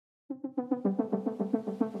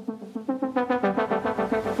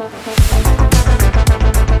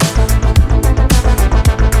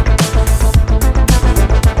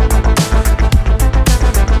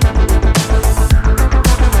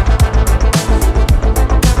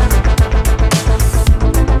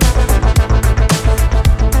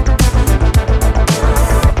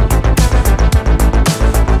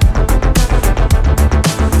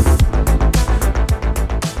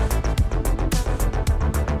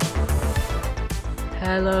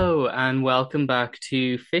Hello and welcome back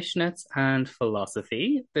to Fishnets and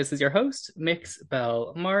Philosophy. This is your host, Mix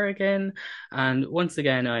Bell Morrigan, and once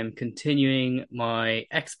again, I'm continuing my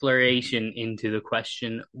exploration into the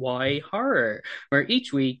question, why horror? Where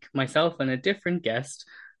each week, myself and a different guest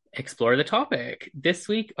explore the topic. This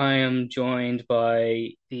week, I am joined by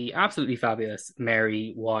the absolutely fabulous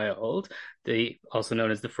Mary Wild, the also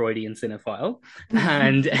known as the Freudian cinephile,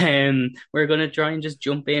 and we're going to try and just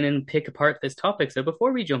jump in and pick apart this topic. So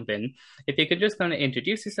before we jump in, if you could just kind of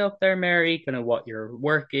introduce yourself there, Mary, kind of what your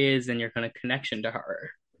work is and your kind of connection to horror.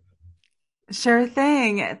 Sure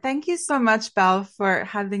thing. Thank you so much, Belle, for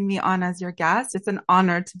having me on as your guest. It's an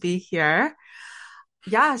honor to be here.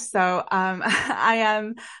 Yeah, so I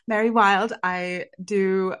am Mary Wild. I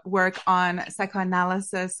do work on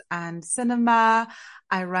psychoanalysis and cinema.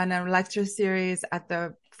 I run a lecture series at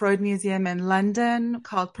the Freud Museum in London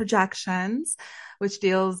called Projections, which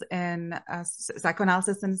deals in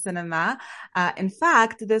psychoanalysis and cinema. In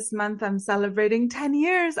fact, this month I'm celebrating 10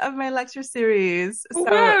 years of my lecture series. Oh,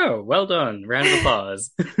 wow, well done. Round of applause.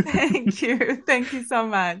 Thank you. Thank you so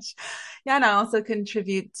much. Yeah, and I also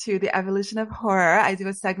contribute to the evolution of horror. I do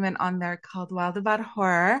a segment on there called Wild About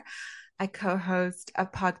Horror. I co-host a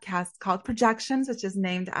podcast called Projections, which is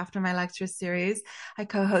named after my lecture series. I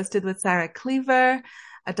co-hosted with Sarah Cleaver,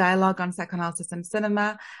 a dialogue on psychoanalysis and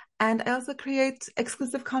cinema. And I also create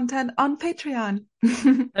exclusive content on Patreon.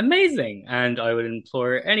 Amazing. And I would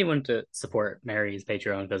implore anyone to support Mary's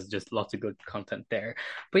Patreon because just lots of good content there.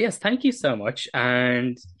 But yes, thank you so much.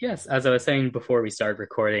 And yes, as I was saying before we start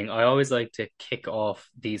recording, I always like to kick off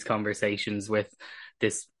these conversations with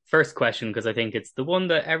this first question because I think it's the one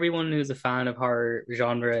that everyone who's a fan of horror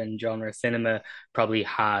genre and genre cinema probably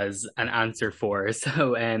has an answer for.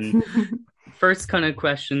 So, first kind of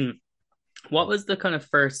question. What was the kind of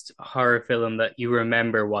first horror film that you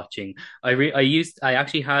remember watching? I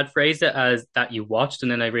actually had phrased it as that you watched,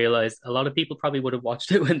 and then I realized a lot of people probably would have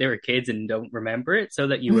watched it when they were kids and don't remember it, so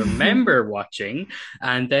that you remember watching,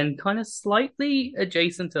 and then kind of slightly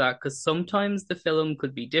adjacent to that, because sometimes the film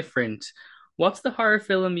could be different. What's the horror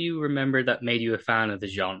film you remember that made you a fan of the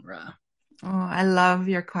genre? Oh, I love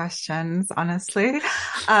your questions, honestly.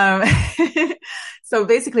 Um, so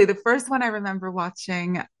basically, the first one I remember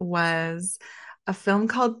watching was a film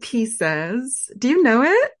called Pieces. Do you know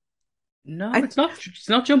it? No, I, it's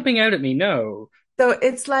not jumping out at me, no. so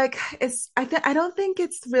it's like I don't think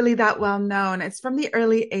it's really that well known. It's from the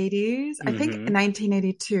early 80s, I think Mm-hmm.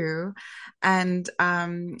 1982. And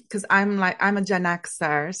because I'm a Gen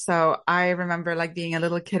Xer, so I remember like being a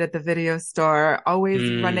little kid at the video store, always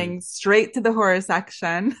Mm. running straight to the horror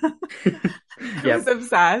section. I was Yep.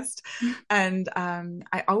 obsessed. And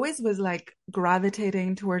I always was like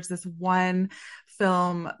gravitating towards this one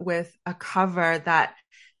film with a cover that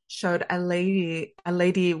showed a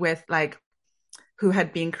lady with like who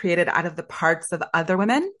had been created out of the parts of other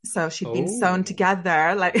women. So she'd been sewn Oh.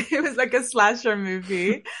 together. Like it was like a slasher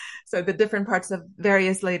movie. So the different parts of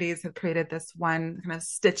various ladies had created this one kind of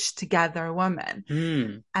stitched together woman.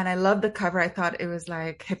 Hmm. And I loved the cover. I thought it was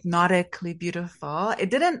like hypnotically beautiful.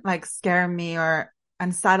 It didn't like scare me or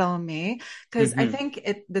unsettle me because I Mm-hmm.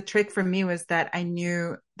 think the trick for me was that I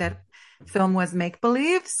knew that film was make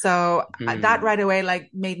believe. So that Hmm. right away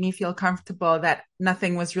like made me feel comfortable that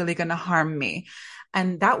nothing was really going to harm me.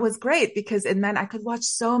 And that was great because it meant I could watch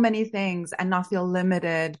so many things and not feel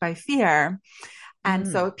limited by fear. And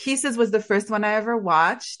Hmm. so Pieces was the first one I ever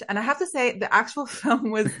watched. And I have to say the actual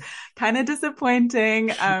film was kind of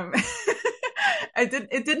disappointing.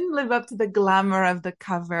 It didn't live up to the glamour of the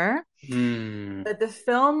cover. Hmm. But the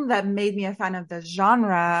film that made me a fan of the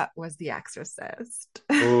genre was The Exorcist.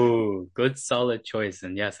 Oh, good solid choice.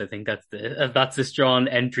 And yes, I think that's a strong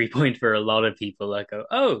entry point for a lot of people that go,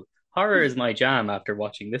 oh, horror is my jam after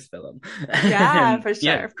watching this film. Yeah, for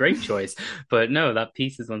Yeah, sure. great choice. But no, that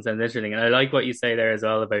piece is one sounds interesting. And I like what you say there as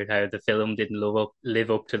well about how the film didn't live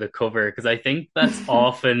up to the cover, because I think that's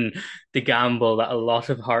often the gamble that a lot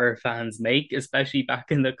of horror fans make, especially back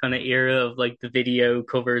in the kind of era of like the video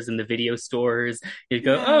covers and the video stores. You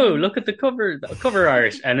go, oh, Yeah. look at the cover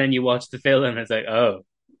art, and then you watch the film and it's like, oh.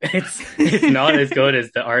 It's not as good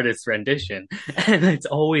as the artist's rendition, and it's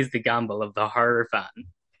always the gamble of the horror fan.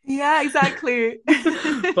 Yeah, exactly.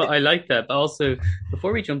 But I like that. But also,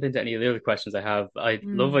 before we jump into any of the other questions I have, I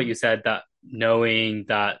love what Mm. you said that knowing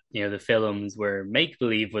that, the films were make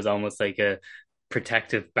believe was almost like a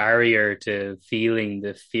protective barrier to feeling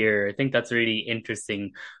the fear. I think that's a really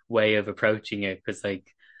interesting way of approaching it because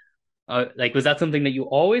like was that something that you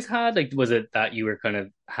always had? Like was it that you were kind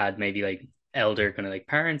of had maybe like elder kind of like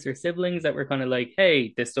parents or siblings that were kind of like,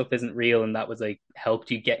 hey, this stuff isn't real, and that was like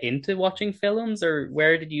helped you get into watching films, or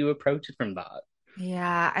where did you approach it from that?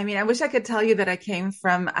 Yeah, I mean, I wish I could tell you that I came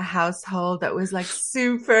from a household that was like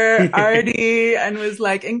super arty and was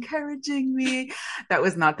like encouraging me. That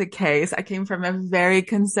was not the case. I came from a very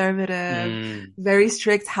conservative, Mm, very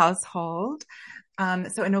strict household.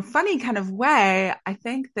 So in a funny kind of way, I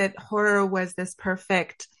think that horror was this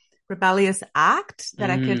perfect rebellious act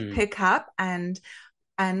that I could mm, pick up and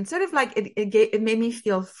sort of like it made me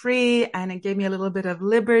feel free, and it gave me a little bit of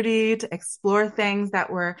liberty to explore things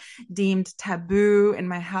that were deemed taboo in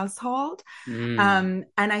my household. mm,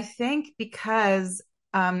 And I think because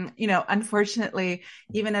unfortunately,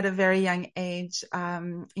 even at a very young age,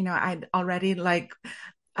 I'd already like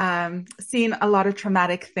seen a lot of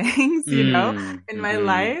traumatic things, mm, in my mm.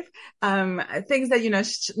 life. Things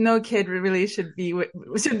that, no kid really should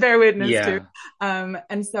bear witness to. Yeah.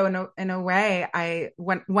 And so in a way,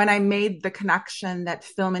 when I made the connection that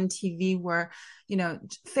film and TV were,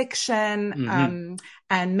 fiction, Hmm.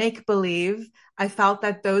 and make believe, I felt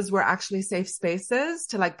that those were actually safe spaces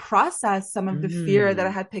to like process some of the fear that I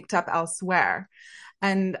Mm. had picked up elsewhere.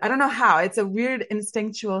 And I don't know how, it's a weird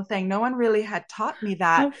instinctual thing. No one really had taught me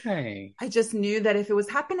that. Okay. I just knew that if it was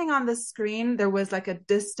happening on the screen, there was like a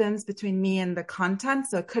distance between me and the content.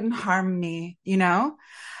 So it couldn't harm me.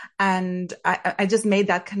 And I just made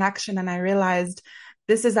that connection, and I realized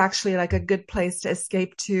this is actually like a good place to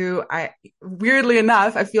escape to. Weirdly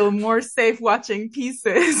enough, I feel more safe watching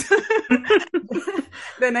pieces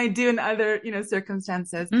than I do in other,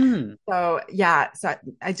 circumstances. Mm. So yeah, so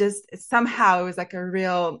I just somehow it was like a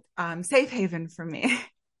real safe haven for me.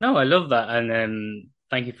 No, I love that. And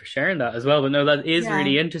thank you for sharing that as well. But no, that is Yeah.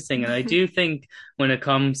 really interesting. And I do think when it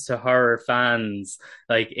comes to horror fans,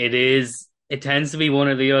 like it tends to be one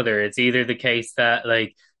or the other. It's either the case that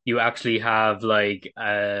like you actually have like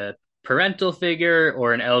a parental figure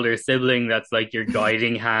or an elder sibling that's like your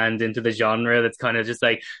guiding hand into the genre that's kind of just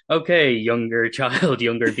like, okay, younger child,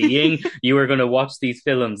 younger being, you are going to watch these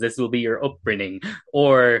films. This will be your upbringing.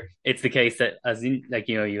 Or it's the case that as in, like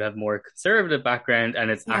you have more conservative background and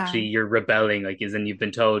it's Yeah. actually you're rebelling, like as in you've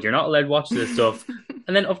been told you're not allowed to watch this stuff.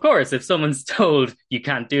 And then of course if someone's told you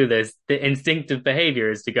can't do this, the instinctive behavior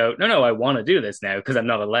is to go, no, no, I want to do this now because I'm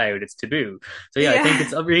not allowed, it's taboo. So yeah, I think Yeah.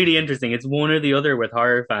 it's really interesting. It's one or the other with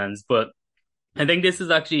horror fans. But I think this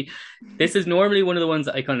is normally one of the ones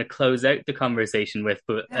that I kind of close out the conversation with,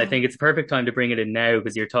 but I Yeah. think it's a perfect time to bring it in now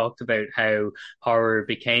because you talked about how horror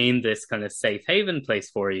became this kind of safe haven place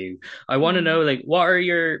for you. I want to know, Mm. like, what are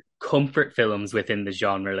your comfort films within the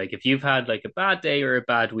genre? Like, if you've had like a bad day or a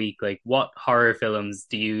bad week, like, what horror films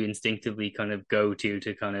do you instinctively kind of go to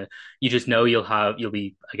kind of, you just know you'll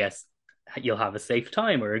be, I guess, you'll have a safe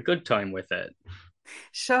time or a good time with it?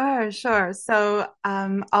 Sure, sure. So,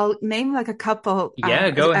 I'll name like a couple,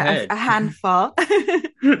 Yeah, go a ahead. handful.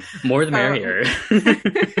 More the So, merrier.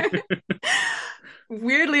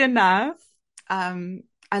 weirdly enough,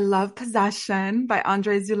 I love Possession by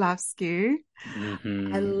Andrei Zulawski. I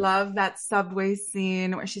Hmm. love that subway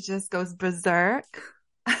scene where she just goes berserk.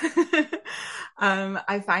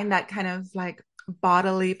 I find that kind of like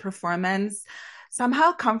bodily performance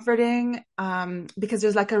somehow comforting, because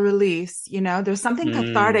there's like a release, there's something Mm.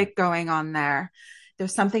 cathartic going on there.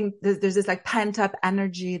 There's this like pent up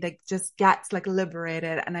energy that just gets like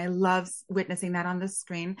liberated. And I love witnessing that on the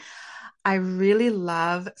screen. I really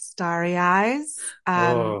love Starry Eyes.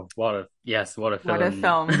 Oh, what a What a film.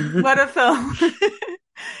 film. What a film.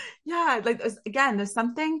 Yeah, like again, there's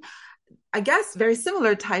something, I guess, very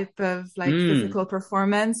similar type of like Mm. physical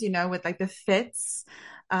performance, with like the fits.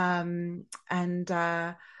 Um, and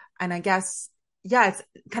I guess, yeah, it's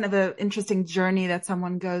kind of an interesting journey that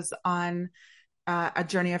someone goes on, a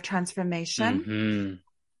journey of transformation. Hmm.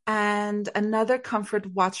 And another comfort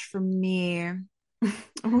watch for me,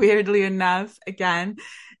 weirdly enough, again,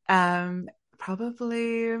 um,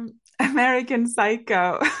 probably. American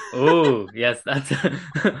Psycho. Oh, yes, that's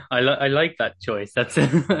I like that choice. That's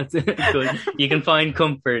good. You can find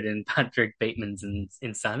comfort in Patrick Bateman's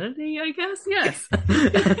insanity, I guess. Yes.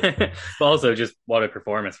 But also just what a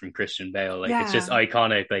performance from Christian Bale. Like it's just Yeah,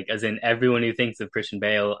 iconic. Like as in everyone who thinks of Christian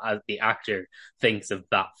Bale as the actor thinks of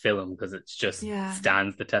that film because it's just yeah.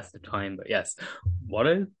 stands the test of time. But yes, what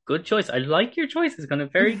a good choice. I like your choices, kind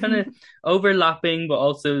of very kind of overlapping, but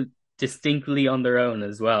also distinctly on their own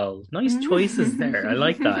as well. Nice choices there. I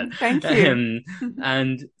like that. Thank you.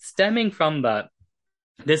 And stemming from that,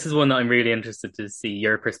 this is one that I'm really interested to see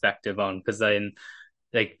your perspective on because I'm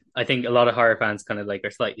like I think a lot of horror fans kind of like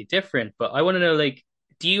are slightly different, but I want to know like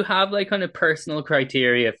do you have like kind of personal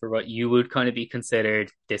criteria for what you would kind of be considered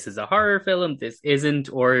this is a horror film, this isn't,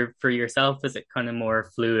 or for yourself is it kind of more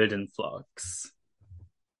fluid and flux?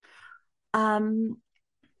 Um,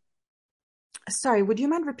 Sorry, would you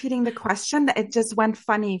mind repeating the question? It just went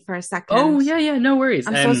funny for a Oh second. yeah, yeah, no worries.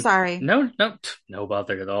 I'm so sorry. No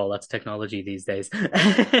bother at all. That's technology these days.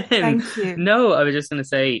 Thank you. No, I was just gonna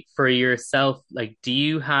say for yourself, like, do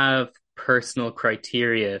you have personal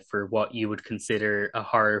criteria for what you would consider a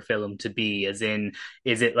horror film to be? As in,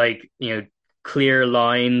 is it like, clear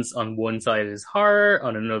lines on one side is horror,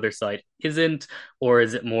 on another side isn't, or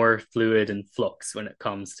is it more fluid and flux when it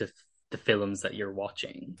comes to the films that you're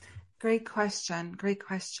watching? Great question. Great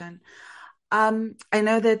question. I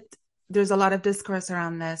know that there's a lot of discourse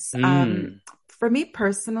around this. Mm, For me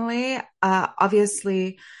personally,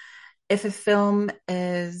 obviously, if a film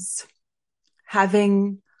is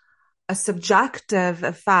having a subjective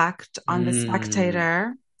effect on the mm,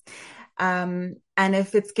 spectator, and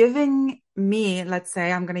if it's giving me, let's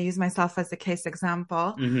say, I'm going to use myself as a case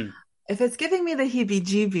example, mm-hmm. if it's giving me the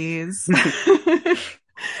heebie-jeebies,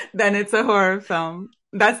 then it's a horror film.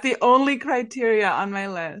 That's the only criteria on my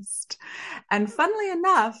list. And funnily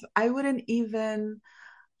enough, I wouldn't even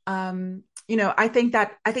I think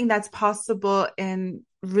that's possible in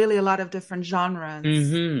really a lot of different genres.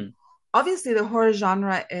 Mm-hmm. Obviously the horror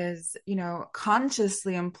genre is,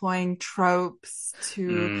 consciously employing tropes to,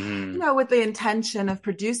 Mm-hmm. with the intention of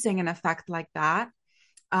producing an effect like that.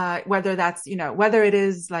 Whether that's, whether it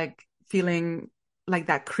is like feeling like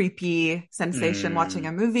that creepy sensation watching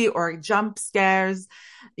a Mm. movie or jump scares,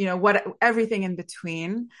 what everything in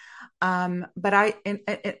between. But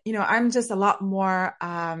I'm just a lot more,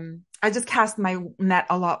 I just cast my net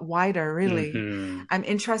a lot wider, really. Mm-hmm. I'm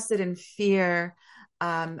interested in fear,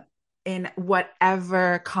 um, in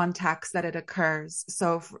whatever context that it occurs.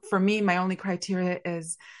 So for me, my only criteria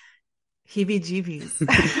is heebie-jeebies.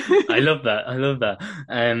 I love that. I love that.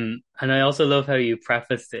 And I also love how you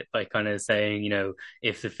prefaced it by kind of saying,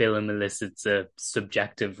 if the film elicits a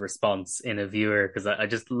subjective response in a viewer, because I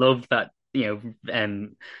just love that,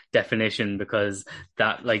 definition because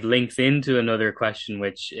that like links into another question,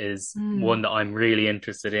 which is one Mm, that I'm really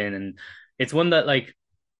interested in. And it's one that like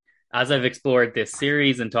as I've explored this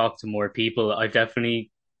series and talked to more people, I've definitely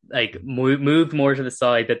like moved more to the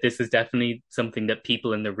side that this is definitely something that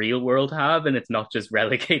people in the real world have, and it's not just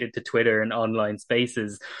relegated to Twitter and online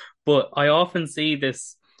spaces. But I often see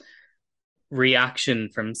this reaction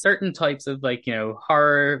from certain types of like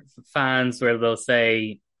horror fans where they'll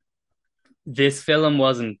say this film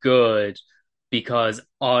wasn't good because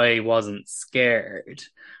I wasn't scared.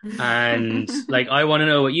 And like, I want to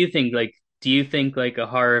know what you think. Like, do you think like a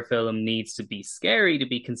horror film needs to be scary to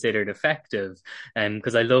be considered effective? And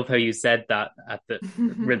because I love how you said that at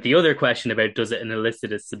the other question about does it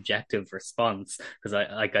elicit a subjective response? Because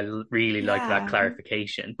I really like that yeah.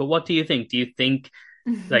 clarification. But what do you think? Do you think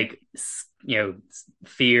like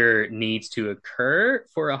fear needs to occur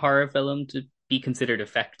for a horror film to be considered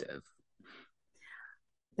effective?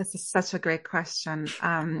 This is such a great question.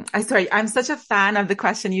 I'm such a fan of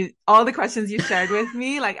all the questions you shared with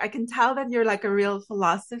me. Like, I can tell that you're like a real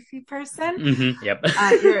philosophy person. Yep.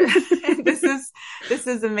 You're, this is, this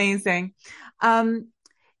is amazing. Um,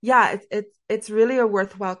 yeah, it's really a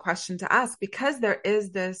worthwhile question to ask because there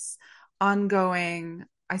is this ongoing,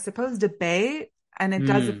 I suppose, debate, and it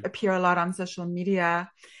does Mm, appear a lot on social media,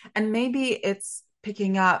 and maybe it's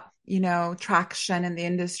picking up, traction in the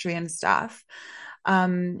industry and stuff,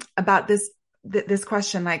 about this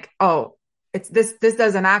question, like, oh, it's this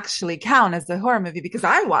doesn't actually count as a horror movie because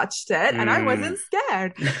I watched it and I mm. wasn't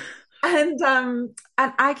scared. And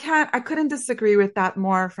I couldn't disagree with that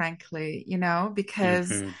more, frankly,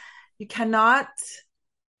 because Mhm, you cannot,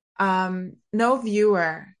 no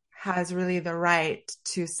viewer has really the right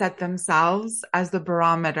to set themselves as the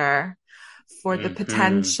barometer for the mhm,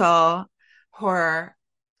 potential horror,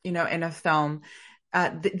 in a film.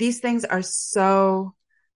 These things are so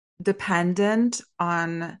dependent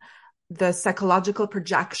on the psychological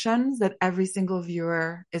projections that every single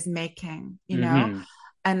viewer is making, you know, Hmm.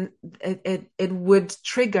 and it would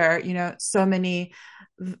trigger, you know, so many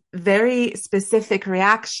very specific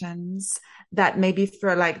reactions that maybe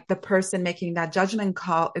for like the person making that judgment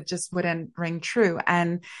call, it just wouldn't ring true.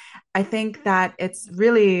 And I think that it's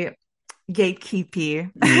really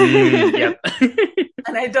gatekeepy. Yep.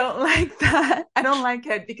 And I don't like that. I don't like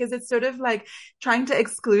it because it's sort of like trying to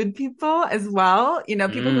exclude people as well. You know,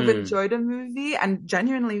 people who've Mm. enjoyed a movie and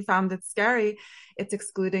genuinely found it scary, it's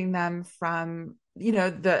excluding them from, you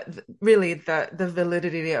know, really the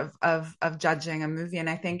validity of judging a movie. And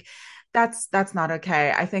I think that's not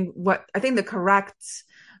okay. I think the correct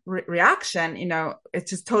reaction, you know, it's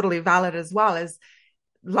just totally valid as well, is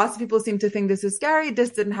lots of people seem to think this is scary. This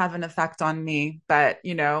didn't have an effect on me, but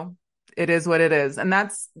you know, it is what it is. And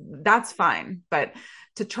that's fine. But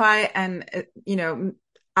to try and, you know,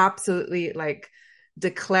 absolutely like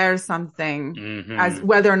declare something as Hmm.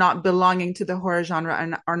 whether or not belonging to the horror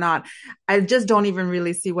genre or not, I just don't even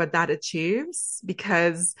really see what that achieves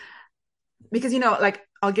because, you know, like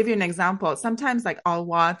I'll give you an example. Sometimes like I'll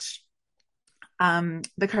watch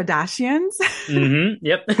the Kardashians.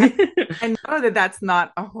 Yep. I know that that's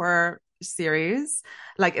not a horror series.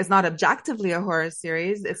 Like, it's not objectively a horror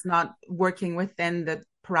series. It's not working within the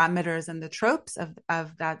parameters and the tropes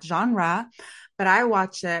of that genre. But I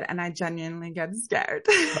watch it and I genuinely get scared.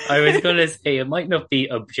 I was gonna say it might not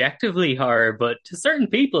be objectively horror, but to certain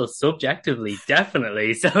people, subjectively,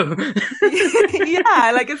 definitely. So,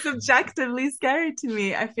 Yeah, like it's objectively scary to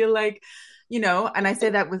me. I feel like, you know, and I say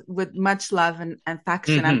that with much love and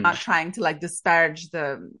affection. I'm hmm. not trying to like disparage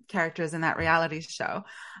the characters in that reality show,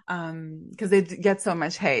 because they get so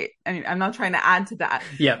much hate. I mean, I'm not trying to add to that.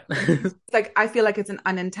 Yep. It's like I feel like it's an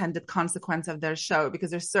unintended consequence of their show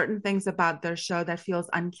because there's certain things about their show that feels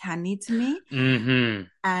uncanny to me, Hmm.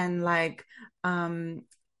 and like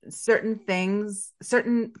certain things,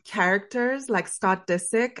 certain characters like Scott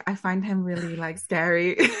Disick, I find him really like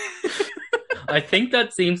scary. I think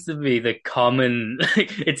that seems to be the common.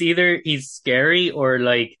 It's either he's scary or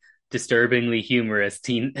like disturbingly humorous.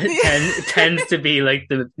 Tends to be like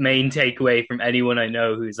the main takeaway from anyone I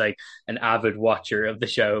know who's like an avid watcher of the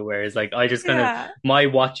show. Whereas like I just kind of Yeah. my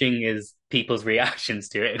watching is people's reactions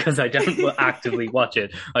to it because I don't actively watch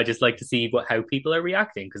it. I just like to see how people are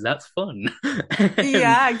reacting because that's fun. Um,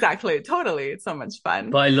 Yeah, exactly. Totally. It's so much but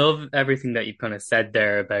fun. I love everything that you've kind of said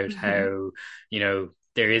there about Hmm. how, you know,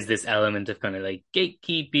 there is this element of kind of like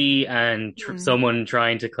gatekeepy and Hmm. someone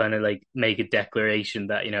trying to kind of like make a declaration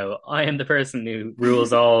that, you know, I am the person who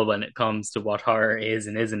rules all when it comes to what horror is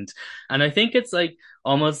and isn't. And I think it's like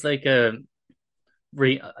almost like a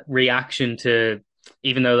reaction to,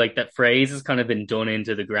 even though like that phrase has kind of been done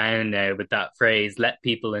into the ground now, but that phrase, let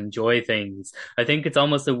people enjoy things, I think it's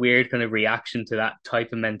almost a weird kind of reaction to that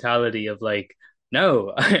type of mentality of like,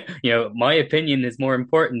 no, you know, my opinion is more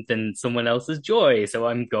important than someone else's joy. So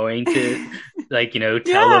I'm going to like, you know,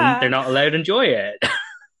 tell them they're Yeah. not allowed to enjoy it.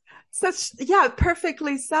 Yeah,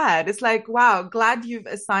 perfectly said. It's like, wow, glad you've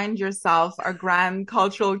assigned yourself a grand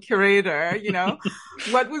cultural curator, you know?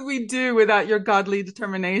 What would we do without your godly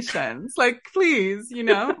determinations? Like, please, you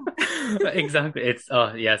know? Exactly. It's,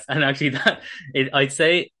 oh, yes. And actually, I'd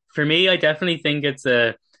say for me, I definitely think it's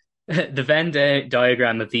a, the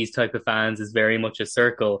diagram of these type of fans is very much a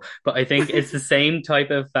circle, but I think it's the same type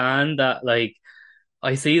of fan that like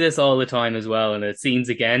I see this all the time as well, and it seems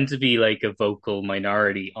again to be like a vocal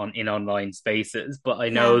minority in online spaces. But I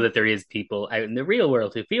know Yeah. that there is people out in the real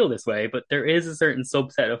world who feel this way, but there is a certain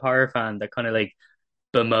subset of horror fan that kind of like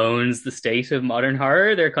bemoans the state of modern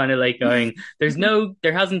horror. They're kind of like going,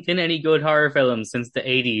 there hasn't been any good horror films since the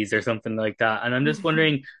 80s or something like that. And I'm just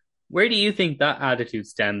wondering, where do you think that attitude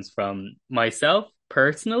stems from? Myself,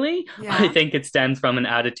 personally, I Yeah. think it stems from an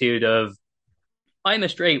attitude of, I'm a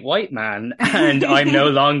straight white man and I'm no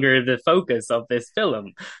longer the focus of this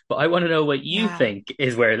film. But I want to know what you Yeah. think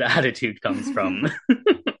is where the attitude comes from.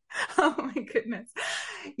 Oh my goodness.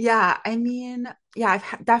 Yeah, I mean, yeah,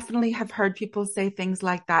 definitely have heard people say things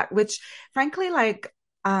like that, which frankly, like,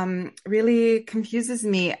 really confuses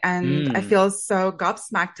me. And I Mm, feel so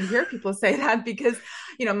gobsmacked to hear people say that because,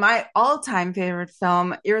 you know, my all-time favorite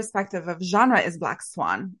film, irrespective of genre, is Black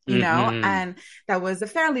Swan, you know, mm-hmm, and that was a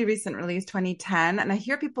fairly recent release, 2010. And I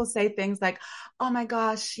hear people say things like, oh my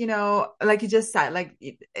gosh, you know, like you just said, like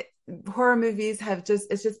horror movies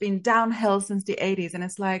it's just been downhill since the 80s. And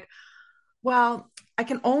it's like, well, I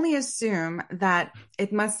can only assume that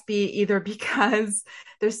it must be either because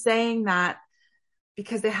they're saying that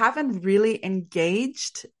because they haven't really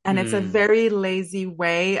engaged, and it's a mm, very lazy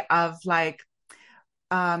way of like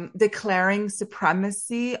declaring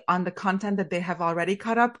supremacy on the content that they have already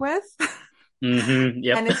caught up with.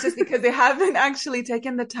 Yep. And it's just because they haven't actually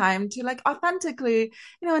taken the time to like authentically,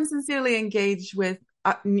 and sincerely engage with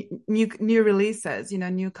new releases,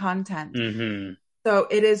 new content. So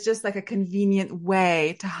it is just like a convenient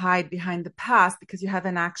way to hide behind the past because you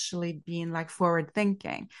haven't actually been like forward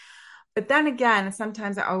thinking. But then again,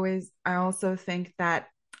 sometimes I also think that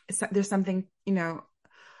there's something,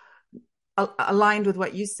 aligned with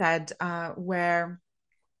what you said, where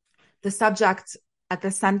the subject at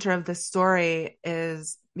the center of the story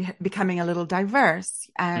is becoming a little diverse.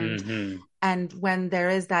 And when there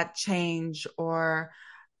is that change or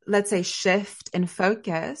let's say shift in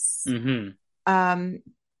focus,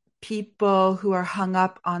 people who are hung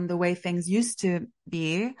up on the way things used to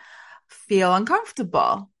be feel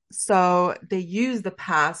uncomfortable. So they use the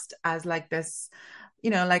past as like this,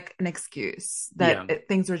 like an excuse that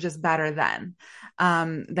things were just better then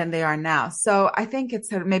than they are now. So I think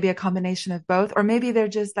it's maybe a combination of both, or maybe they're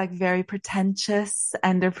just like very pretentious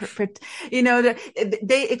and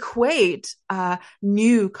they equate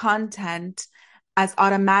new content as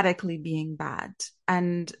automatically being bad.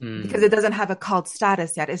 And because it doesn't have a cult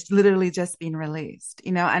status yet, it's literally just been released,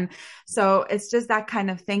 and so it's just that kind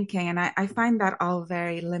of thinking. And I find that all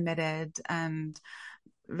very limited and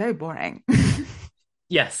very boring.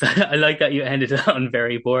 Yes, I like that you ended it on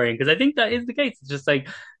very boring because I think that is the case. It's just like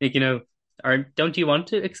don't you want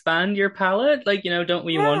to expand your palette? Like, don't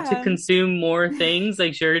we want to consume more things?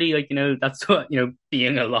 Like, surely, like, that's what,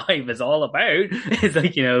 being alive is all about is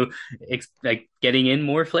like, like getting in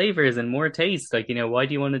more flavors and more taste. Like, why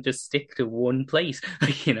do you want to just stick to one plate?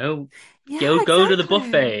 Like, go to the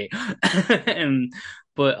buffet.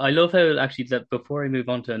 But I love how actually that before I move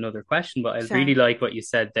on to another question, but I really like what you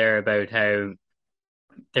said there about how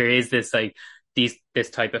there is this like this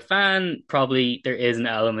type of fan, probably there is an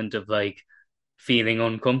element of like feeling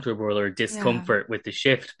uncomfortable or discomfort with the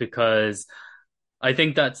shift, because I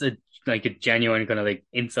think that's a genuine kind of like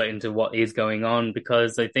insight into what is going on,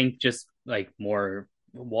 because I think just like more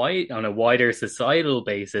wide on a wider societal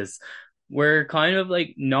basis, we're kind of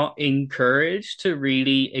like not encouraged to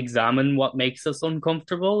really examine what makes us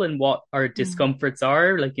uncomfortable and what our discomforts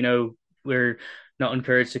are. Like, we're not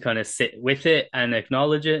encouraged to kind of sit with it and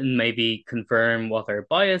acknowledge it and maybe confirm what our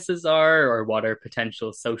biases are or what our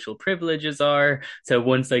potential social privileges are. So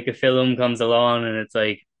once like a film comes along and it's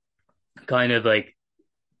like kind of like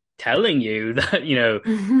telling you that,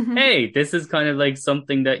 hey, this is kind of like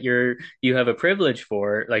something that you have a privilege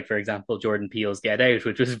for, like for example Jordan Peele's Get Out,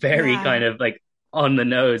 which was very kind of like on the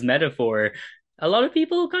nose metaphor, a lot of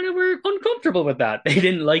people kind of were uncomfortable with that. They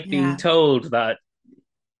didn't like being told that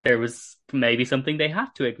there was maybe something they had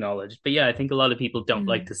to acknowledge. But yeah, I think a lot of people don't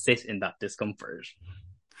like to sit in that discomfort.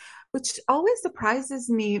 Which always surprises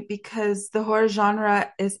me because the horror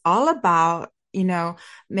genre is all about,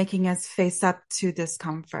 making us face up to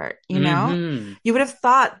discomfort, You would have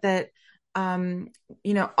thought that,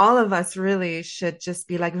 all of us really should just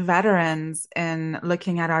be like veterans in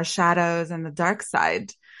looking at our shadows and the dark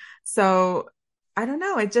side. So I don't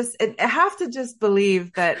know. I have to just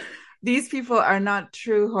believe that these people are not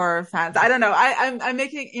true horror fans. I don't know. I'm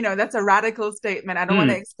making, that's a radical statement. I don't want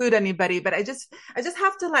to exclude anybody, but I just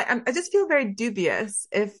have to I just feel very dubious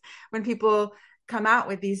when people come out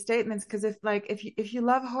with these statements, because if you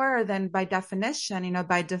love horror, then by definition,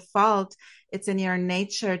 by default, it's in your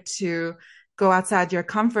nature to go outside your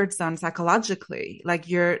comfort zone psychologically. Like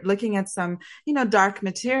you're looking at some, dark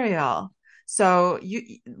material. So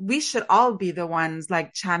we should all be the ones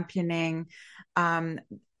like championing,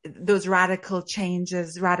 those radical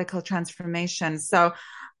changes, radical transformations. So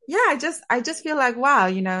yeah, I just feel like, wow,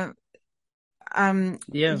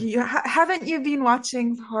 haven't you been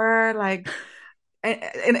watching horror like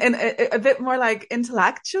in a bit more like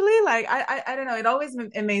intellectually? Like I don't know, it always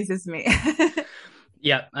amazes me.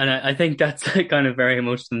 Yeah, and I think that's kind of very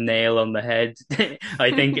much the nail on the head. I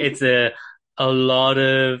think it's a lot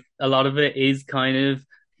of it is kind of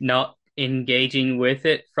not engaging with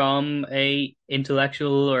it from a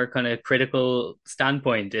intellectual or kind of critical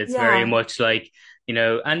standpoint. It's very much like,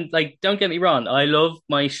 and like, don't get me wrong, I love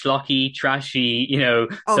my schlocky, trashy,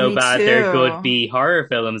 so bad too. they're good B horror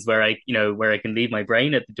films where I can leave my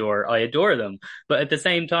brain at the door. I adore them. But at the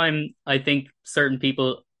same time, I think certain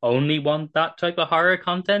people only want that type of horror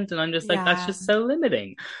content, and I'm just like, that's just so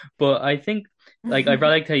limiting. But I think like I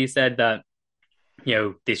liked how you said that,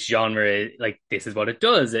 this genre, like, this is what it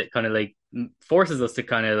does. It kind of like forces us to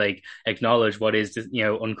kind of like acknowledge what is just,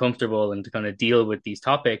 uncomfortable and to kind of deal with these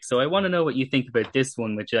topics. So I want to know what you think about this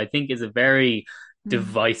one, which I think is a very Mm,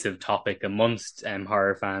 divisive topic amongst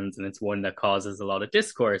horror fans, and it's one that causes a lot of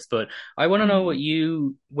discourse. But I want to know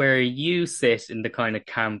mm, where you sit in the kind of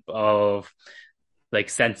camp of like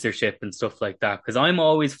censorship and stuff like that, because I'm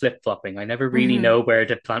always flip-flopping. I never really hmm. know where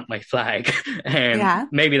to plant my flag. Yeah.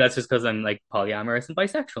 Maybe that's just because I'm like polyamorous and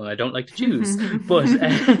bisexual and I don't like to choose. But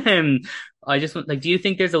I just want, like, do you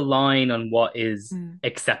think there's a line on what is Mm,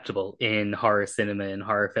 acceptable in horror cinema and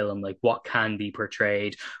horror film, like what can be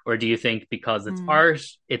portrayed, or do you think because it's mm. art,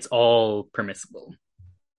 it's all permissible?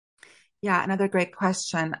 Yeah, another great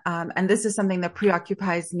question. And this is something that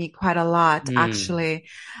preoccupies me quite a lot, Mm. actually.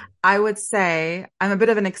 I would say I'm a bit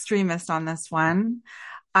of an extremist on this one.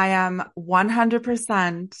 I am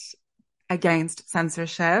 100% against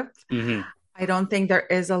censorship. Mm-hmm. I don't think there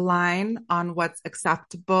is a line on what's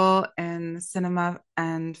acceptable in cinema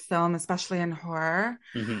and film, especially in horror.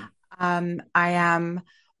 Mm-hmm. I am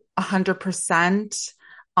 100%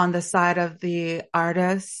 on the side of the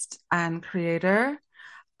artist and creator.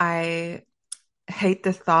 I hate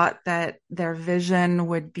the thought that their vision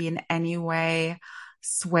would be in any way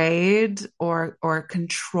swayed or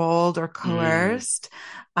controlled or Mm. coerced.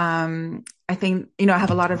 I think, I have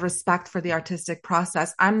a lot of respect for the artistic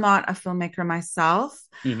process. I'm not a filmmaker myself,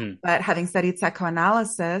 Mm-hmm. but having studied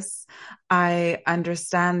psychoanalysis, I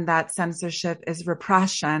understand that censorship is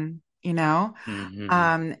repression,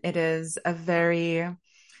 Mm-hmm. it is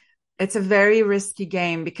it's a very risky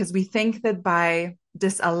game because we think that by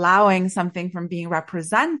disallowing something from being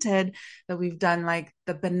represented, that we've done like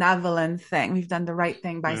the benevolent thing, we've done the right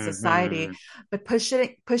thing by society. Mm-hmm. But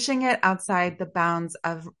pushing it outside the bounds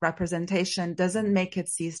of representation doesn't make it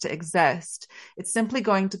cease to exist. It's simply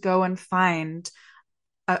going to go and find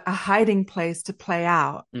a hiding place to play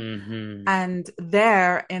out. Mm-hmm. And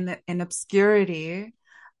there in obscurity,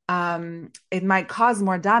 it might cause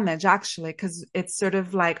more damage actually, because it's sort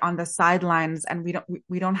of like on the sidelines and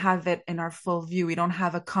we don't have it in our full view. We don't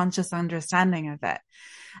have a conscious understanding of it.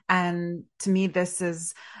 And to me, this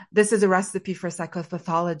is a recipe for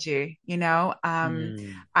psychopathology,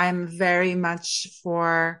 Mm. I'm very much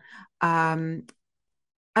for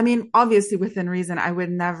I mean, obviously within reason, I would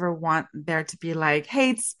never want there to be like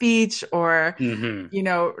hate speech or,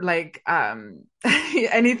 Mm-hmm. like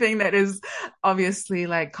anything that is obviously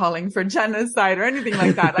like calling for genocide or anything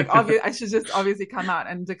like that. Like I should just obviously come out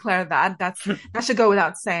and declare that should go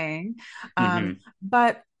without saying. Mm-hmm.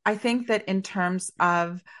 But I think that in terms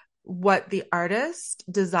of what the artist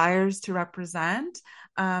desires to represent,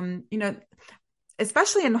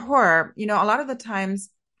 especially in horror, a lot of the times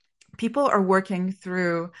people are working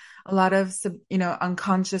through a lot of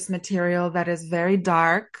unconscious material that is very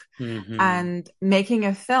dark, Mm-hmm. and making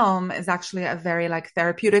a film is actually a very like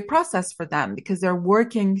therapeutic process for them because they're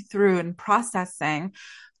working through and processing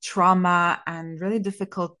trauma and really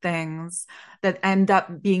difficult things that end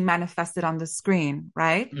up being manifested on the screen,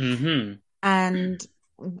 right? Mm-hmm. And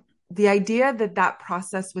the idea that that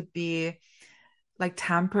process would be like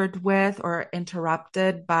tampered with or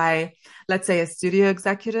interrupted by, let's say, a studio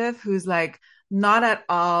executive who's like not at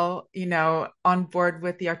all, on board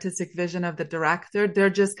with the artistic vision of the director. They're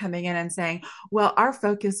just coming in and saying, well, our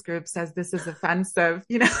focus group says this is offensive.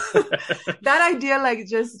 That idea like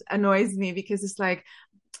just annoys me because it's like,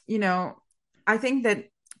 you know, I think that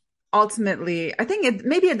ultimately, I think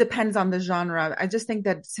it depends on the genre. I just think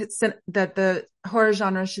that the horror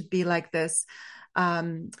genre should be like this,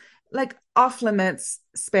 um, like off limits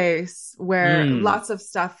space where Mm. lots of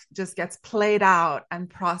stuff just gets played out and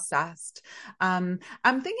processed. I'm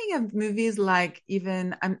thinking of movies like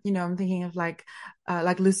even I'm thinking of like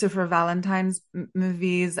Lucifer Valentine's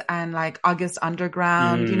movies and like August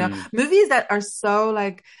Underground, Mm. movies that are so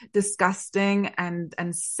like disgusting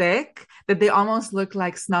and sick that they almost look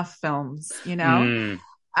like snuff films. Mm.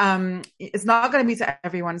 It's not going to be to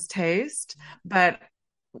everyone's taste, but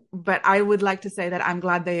I would like to say that I'm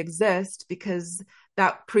glad they exist because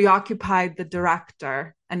that preoccupied the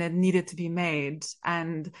director and it needed to be made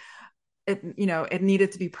and it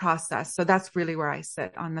needed to be processed. So that's really where I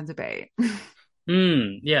sit on the debate.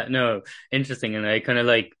 Mm. Yeah, no, interesting. And I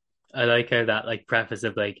like how that like preface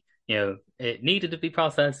of like, it needed to be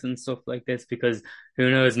processed and stuff like this, because who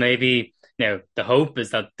knows, maybe, the hope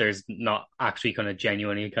is that there's not actually kind of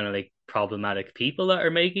genuinely kind of like problematic people that are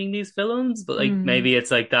making these films, but like Mm, maybe it's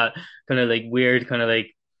like that kind of like weird kind of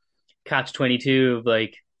like catch 22 of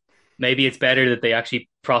like, maybe it's better that they actually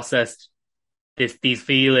processed these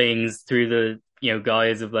feelings through the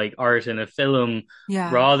guise of like art in a film,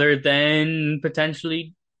 yeah. rather than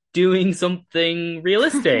potentially doing something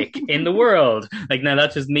realistic in the world. Like now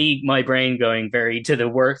that's just me, my brain going very to the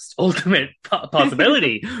worst ultimate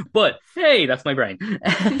possibility. But hey, that's my brain.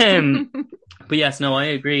 um, but yes, no, I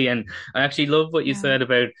agree. And I actually love what you Yeah. said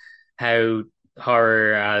about how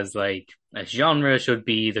horror as like a genre should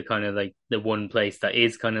be the kind of like the one place that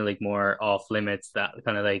is kind of like more off limits, that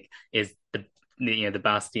kind of like is the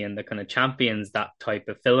bastion that kind of champions that type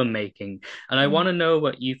of filmmaking. And I want Mm. to know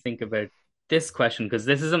what you think about this question, because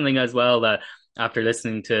this is something as well that after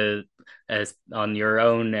listening to on your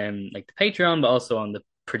own like the Patreon, but also on the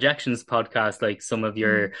projections podcast, like some of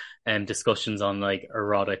your Mm. discussions on like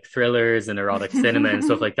erotic thrillers and erotic cinema and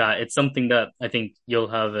stuff like that, it's something that I think you'll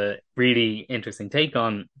have a really interesting take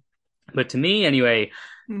on. But to me anyway,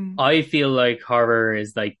 Mm. I feel like horror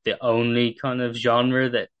is like the only kind of genre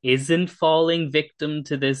that isn't falling victim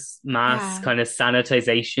to this mass Yeah. kind of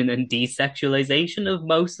sanitization and desexualization of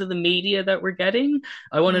most of the media that we're getting.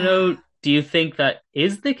 I want to Yeah. know, do you think that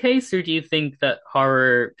is the case, or do you think that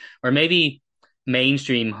horror, or maybe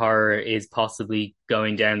mainstream horror, is possibly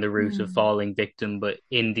going down the route of Mm. falling victim, but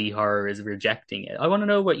indie horror is rejecting it? I want to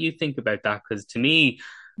know what you think about that, because to me,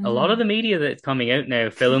 a lot of the Mm. media that's coming out now,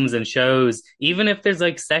 films and shows, even if there's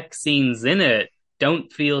like sex scenes in it,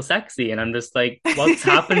 don't feel sexy. And I'm just like, what's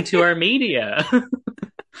happened to our media?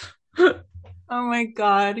 Oh my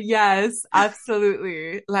God. Yes,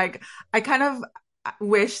 absolutely. Like, I kind of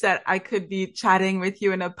wish that I could be chatting with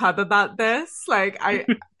you in a pub about this. Like,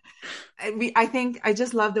 I think I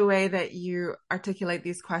just love the way that you articulate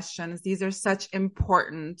these questions. These are such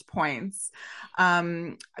important points,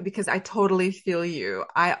 because I totally feel you.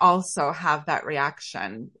 I also have that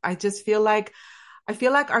reaction. I feel like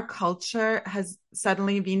our culture has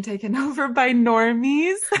suddenly been taken over by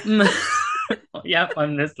normies. Yeah,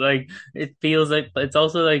 I'm just like, it feels like, but it's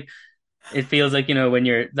also like, it feels like, when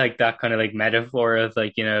you're like that kind of like metaphor of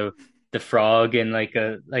like, the frog in like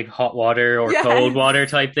a like hot water or cold Yes. water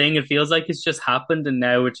type thing. It feels like it's just happened, and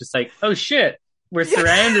now it's just like, oh shit, we're Yeah.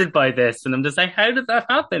 surrounded by this. And I'm just like, how did that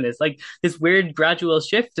happen? It's like this weird gradual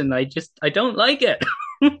shift, and I don't like it.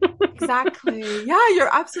 Exactly. Yeah,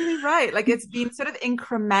 you're absolutely right. Like it's been sort of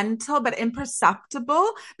incremental but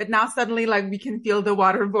imperceptible, but now suddenly like we can feel the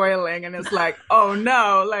water boiling and it's like, oh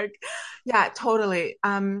no, like yeah, totally.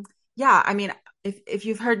 Yeah, I mean, if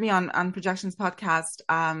you've heard me on Projections podcast,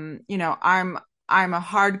 I'm a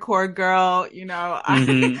hardcore girl,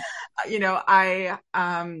 Hmm.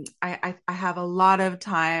 I have a lot of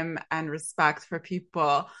time and respect for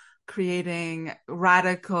people creating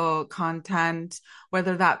radical content,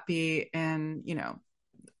 whether that be in,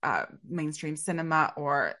 mainstream cinema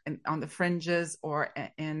or on the fringes or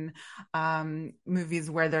in movies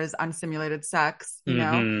where there's unsimulated sex,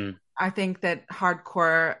 Hmm. I think that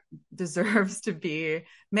hardcore deserves to be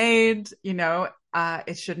made,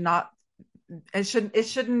 it should not it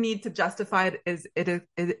shouldn't need to justify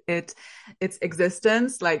its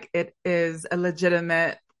existence. Like it is a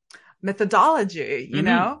legitimate methodology, Hmm.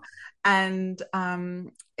 and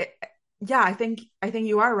yeah, I think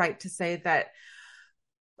you are right to say that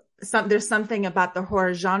there's something about the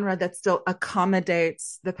horror genre that still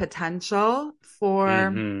accommodates the potential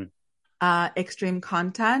for Hmm. extreme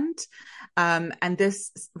content, and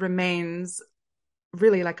this remains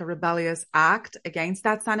really like a rebellious act against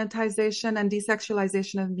that sanitization and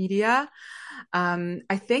desexualization of media.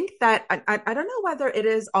 I think that I don't know whether it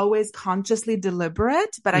is always consciously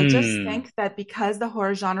deliberate, but I just Hmm. think that because the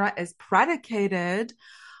horror genre is predicated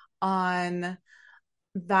on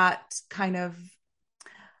that kind of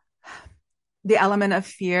the element of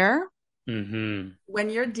fear, Hmm. when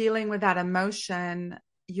you're dealing with that emotion,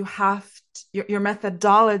 you have your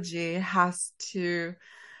methodology has to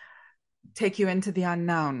take you into the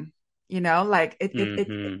unknown. Like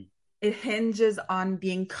Hmm. it hinges on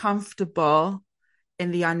being comfortable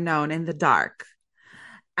in the unknown, in the dark.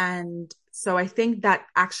 And so I think that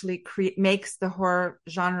actually makes the horror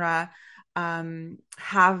genre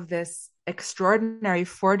have this extraordinary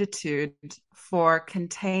fortitude for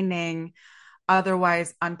containing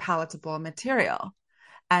otherwise unpalatable material.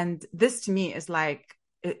 And this to me is like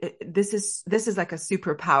this is like a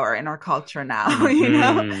superpower in our culture now,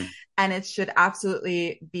 Hmm. and it should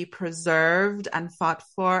absolutely be preserved and fought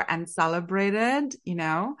for and celebrated,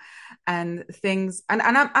 and things, and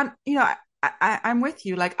I'm I'm with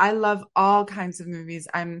you. Like I love all kinds of movies.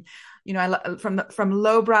 From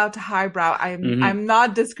lowbrow to highbrow. Hmm. I'm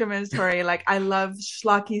not discriminatory. Like I love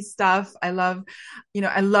schlocky stuff. I love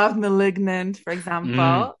 *Malignant*, for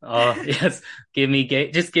example. Oh yes,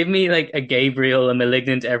 just give me like a Gabriel, a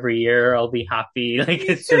Malignant every year. I'll be happy. Like Me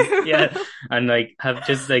it's just yeah, too. and like have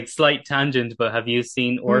just like slight tangent, but have you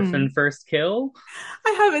seen Orphan Mm. First Kill?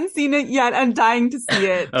 I haven't seen it yet. I'm dying to see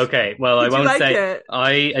it. Okay, well, I Did you won't like say it?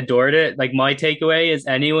 I adored it. Like my takeaway is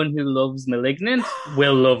anyone who loves *Malignant*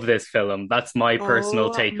 will love this film. That's my personal Oh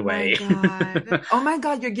my takeaway. God. Oh my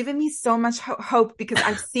God, you're giving me so much hope because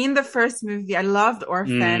I've seen the first movie. I loved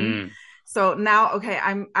Orphan. Mm. So now, okay,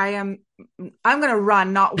 I'm gonna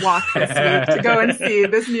run, not walk this week to go and see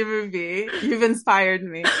this new movie. You've inspired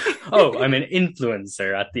me. Oh, I'm an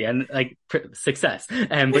influencer at the end, like success.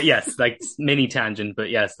 But yes, like mini tangent, but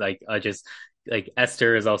yes, like I just like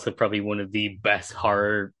Esther is also probably one of the best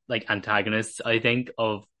horror like antagonists I think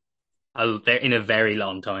of they're in a very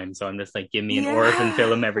long time. So I'm just like, give me an orphan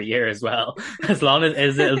film Yeah, every year as well. As long as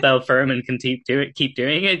Isabel Furman can keep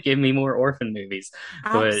doing it, give me more orphan movies.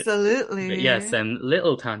 But yes, absolutely.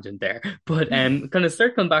 little tangent there. But kind of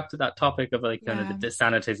circling back to that topic of like kind of the Yeah.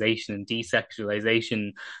 desanitization and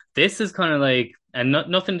desexualization, this is kind of like and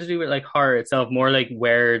nothing to do with like horror itself, more like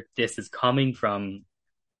where this is coming from.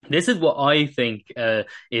 This is what I think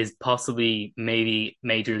is possibly maybe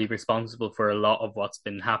majorly responsible for a lot of what's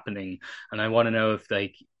been happening, and I want to know if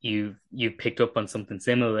like you picked up on something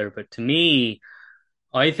similar. But to me,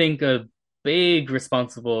 I think a big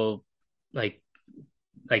responsible like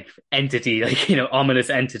like entity, like ominous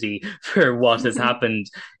entity for what has happened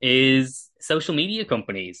is social media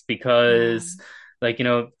companies, Yeah. because like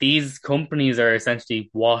these companies are essentially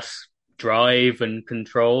what drive and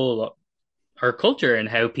control our culture and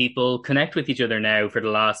how people connect with each other now for the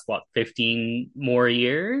last 15 more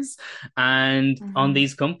years. And on Mhm.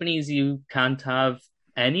 these companies you can't have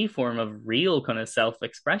any form of real kind of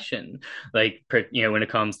self-expression, like when it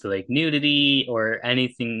comes to like nudity or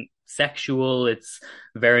anything sexual. It's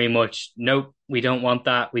very much nope, we don't want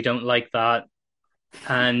that, we don't like that.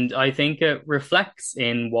 And I think it reflects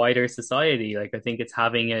in wider society. Like I think it's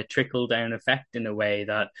having a trickle down effect in a way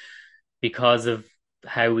that, because of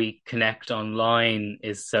how we connect online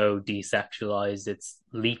is so desexualized, it's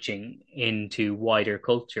leaching into wider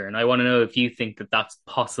culture. And I want to know if you think that that's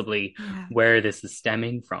possibly Yeah. where this is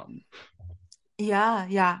stemming from. Yeah,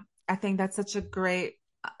 yeah. I think that's such a great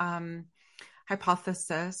um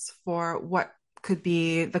hypothesis for what could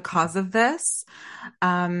be the cause of this.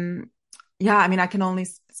 Um, yeah, I mean, I can only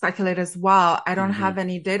speculate as well. I don't Mm-hmm. have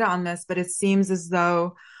any data on this, but it seems as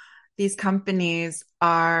though these companies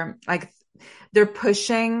are like they're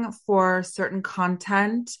pushing for certain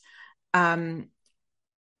content, um,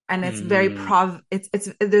 and it's very Mm-hmm. it's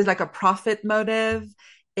there's like a profit motive.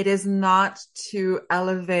 It is not to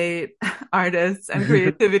elevate artists and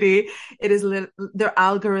creativity. It is their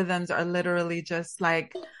algorithms are literally just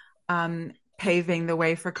like paving the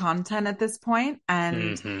way for content at this point.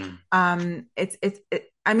 And Mm-hmm.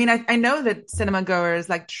 I mean, I know that cinema goers,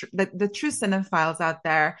 like the true cinephiles out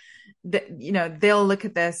there, that they'll look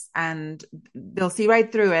at this and they'll see right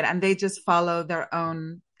through it, and they just follow their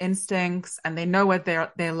own instincts and they know what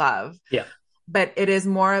they love. Yeah. But it is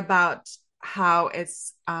more about how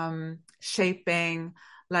it's shaping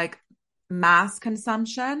like mass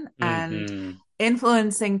consumption and Mm-hmm.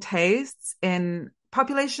 influencing tastes in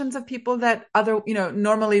populations of people that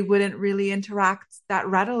normally wouldn't really interact that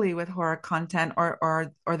readily with horror content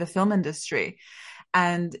or the film industry.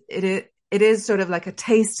 And it is sort of like a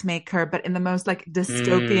tastemaker, but in the most like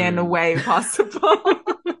dystopian Mm. way possible.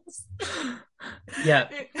 Yeah.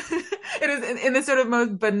 It is in the sort of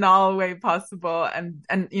most banal way possible, and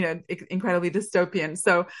incredibly dystopian.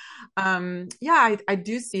 So yeah, I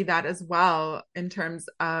do see that as well in terms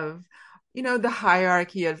of the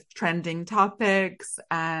hierarchy of trending topics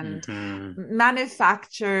and Mm-hmm.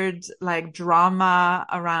 manufactured like drama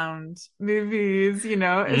around movies.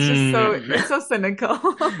 It's just Mm. it's so cynical.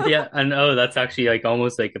 Yeah, and oh, that's actually like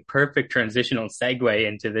almost like a perfect transitional segue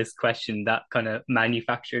into this question, that kind of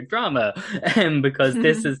manufactured drama. Because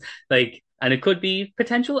this is like, and it could be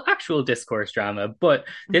potential actual discourse drama, but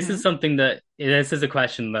Mhm. this is a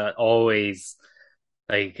question that always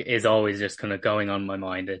like is always just kind of going on my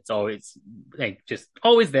mind. It's always like just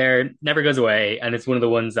always there, never goes away, and it's one of the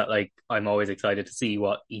ones that like I'm always excited to see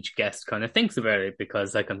what each guest kind of thinks about it,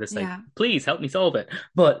 because like I'm just like, Yeah. please help me solve it.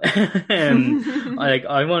 But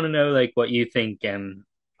I want to know like what you think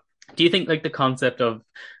do you think like the concept of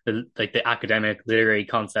the academic literary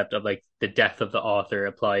concept of like the death of the author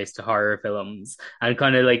applies to horror films, and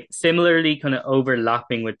kind of like similarly kind of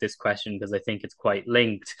overlapping with this question because I think it's quite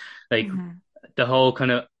linked, like Mhm. the whole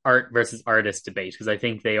kind of art versus artist debate, because I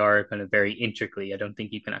think they are kind of very intricately, I don't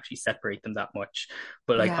think you can actually separate them that much.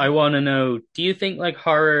 But like I Yeah. want to know, do you think like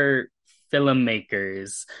horror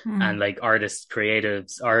filmmakers and Mm. like artists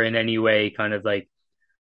creatives are in any way kind of like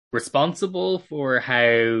responsible for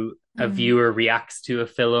how a Mm. viewer reacts to a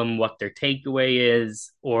film, what their takeaway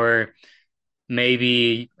is, or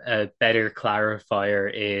maybe a better clarifier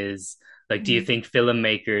is like, do you Mm. think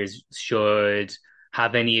filmmakers should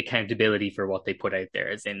have any accountability for what they put out there?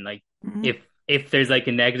 As in, like, Mm. if there's like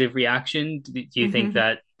a negative reaction, do you think Mhm.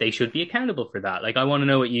 that they should be accountable for that? Like, I want to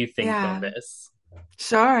know what you think on Yeah. this.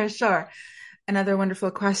 Sure, sure. Another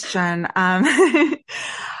wonderful question.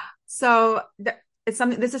 So it's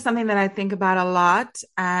something, this is something that I think about a lot.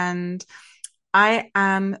 And I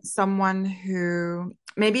am someone who,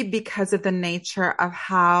 maybe because of the nature of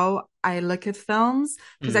how I look at films,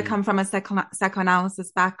 because I Mm, come from a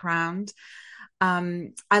psychoanalysis background,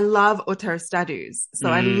 I love auteur studies. So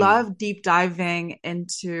I mm, love deep diving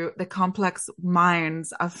into the complex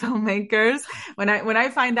minds of filmmakers. When I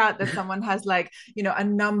find out that someone has like, a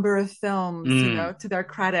number of films, mm, to their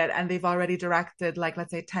credit, and they've already directed like,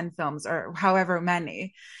 let's say 10 films or however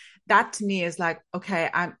many, that to me is like, okay,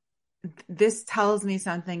 this tells me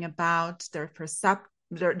something about their perspective,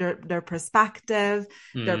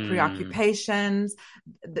 their mm, preoccupations,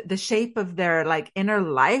 the shape of their like inner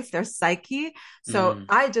life, their psyche. So mm,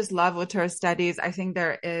 I just love auteur studies. I think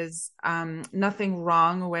there is nothing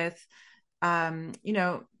wrong with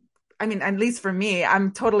I mean, at least for me,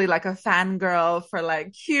 I'm totally like a fangirl for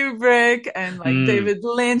like Kubrick and like mm, David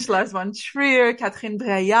Lynch, Lars von Trier, Catherine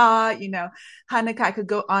Breillat, Haneke. I could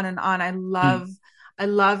go on and on. mm, I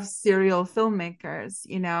love serial filmmakers,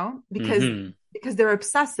 mm, because they're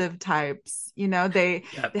obsessive types, yeah, they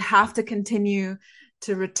have to continue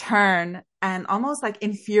to return and almost like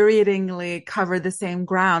infuriatingly cover the same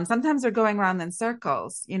ground. Sometimes they're going around in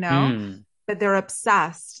circles, mm, but they're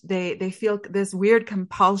obsessed. They feel this weird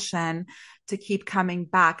compulsion to keep coming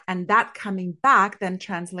back, and that coming back then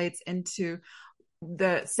translates into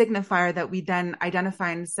the signifier that we then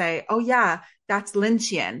identify and say, oh yeah, that's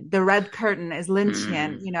Lynchian. The red curtain is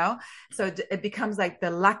Lynchian, mm. So it becomes like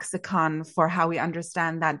the lexicon for how we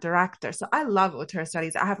understand that director. So I love auteur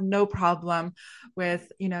studies. I have no problem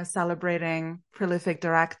with, celebrating prolific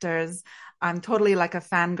directors. I'm totally like a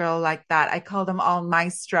fangirl like that. I call them all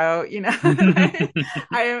maestro,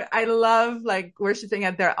 I love like worshiping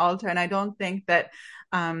at their altar. And I don't think that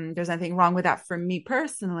there's anything wrong with that for me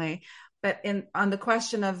personally. But on the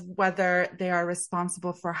question of whether they are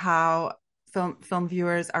responsible for how film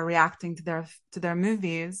viewers are reacting to their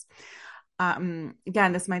movies,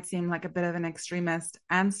 again, this might seem like a bit of an extremist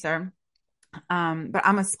answer, but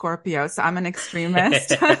I'm a Scorpio, so I'm an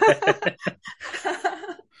extremist.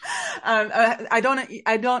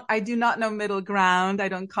 I do not know middle ground. I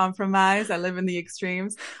don't compromise. I live in the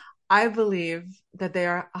extremes. I believe that they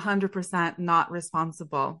are 100% not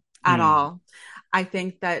responsible at Mm, all. I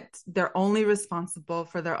think that they're only responsible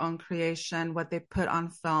for their own creation, what they put on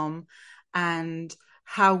film, and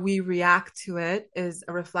how we react to it is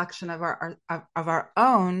a reflection of our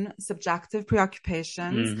own subjective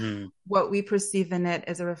preoccupations. mhm, What we perceive in it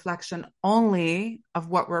is a reflection only of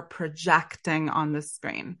what we're projecting on the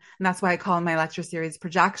screen. And that's why I call my lecture series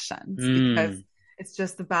projections, because mm, it's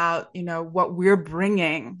just about, what we're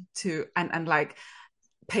bringing to and like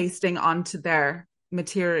pasting onto their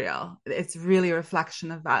material. It's really a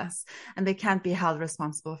reflection of us, and they can't be held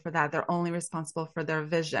responsible for that. They're only responsible for their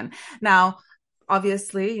vision. Now,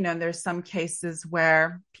 obviously, there's some cases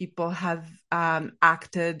where people have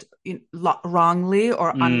acted wrongly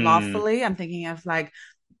or mm, unlawfully. I'm thinking of like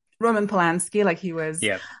Roman Polanski, like he was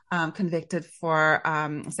yeah, convicted for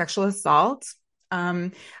sexual assault.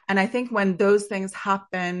 And I think when those things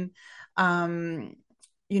happen, um,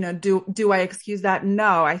 do I excuse that?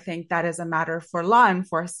 No, I think that is a matter for law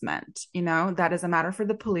enforcement. That is a matter for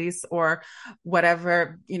the police or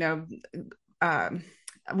whatever, uh,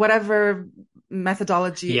 whatever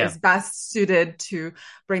methodology yeah. is best suited to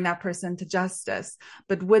bring that person to justice.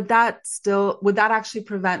 But would that actually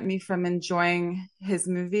prevent me from enjoying his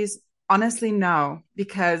movies? Honestly, no,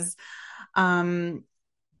 because um,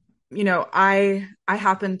 I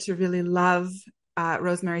happen to really love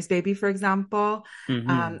Rosemary's Baby, for example.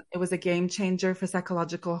 Hmm. It was a game changer for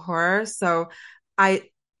psychological horror. So I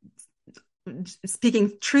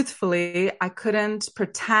speaking truthfully, I couldn't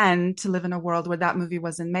pretend to live in a world where that movie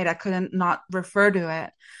wasn't made. I couldn't not refer to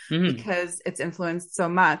it Hmm. because it's influenced so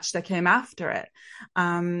much that came after it.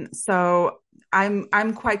 So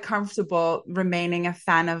I'm quite comfortable remaining a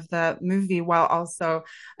fan of the movie while also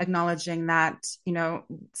acknowledging that,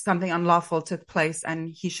 something unlawful took place and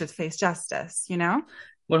he should face justice,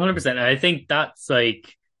 100%. And I think that's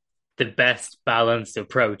like the best balanced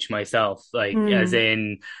approach myself, like as Mm,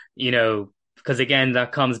 in, you know, because again,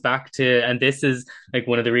 that comes back to, and this is like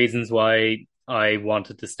one of the reasons why I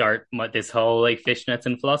wanted to start this whole like fishnets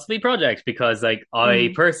and philosophy project, because like I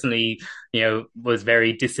mm, personally, was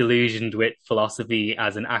very disillusioned with philosophy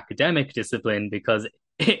as an academic discipline because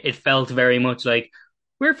it felt very much like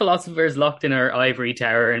we're philosophers locked in our ivory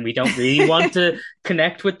tower and we don't really want to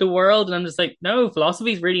connect with the world. And I'm just like, no,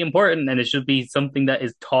 philosophy is really important and it should be something that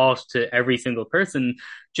is taught to every single person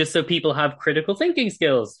just so people have critical thinking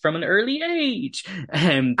skills from an early age.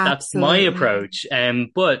 That's my absolutely. approach.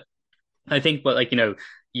 But I think, but like,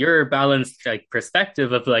 your balanced like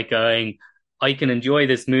perspective of like going, I can enjoy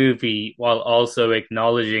this movie while also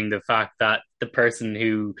acknowledging the fact that the person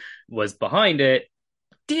who was behind it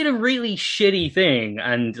did a really shitty thing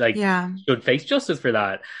and like Yeah. should face justice for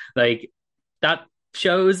that. Like that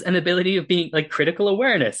shows an ability of being like critical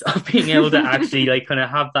awareness of being able to actually like kind of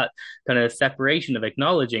have that kind of separation of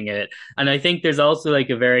acknowledging it. And I think there's also like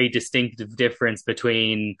a very distinctive difference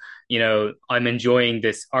between, I'm enjoying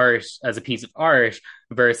this art as a piece of art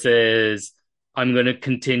versus I'm going to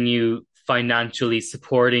continue financially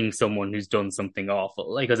supporting someone who's done something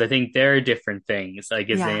awful. Like, because I think they're different things. Like,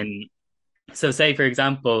 as Yeah. in, so say for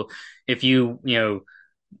example, if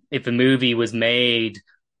if a movie was made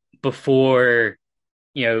before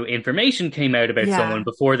information came out about someone Yeah.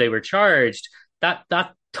 before they were charged, that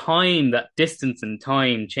time, that distance in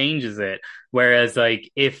time changes it. Whereas like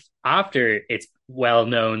if after it's well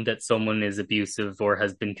known that someone is abusive or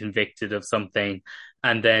has been convicted of something,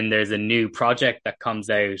 and then there's a new project that comes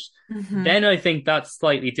out, Hmm. then I think that's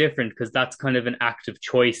slightly different because that's kind of an active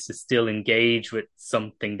choice to still engage with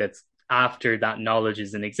something that's after that knowledge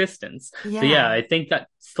is in existence. So yeah, Yeah. I think that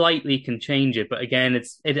slightly can change it, but again,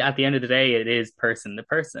 at the end of the day, it is person to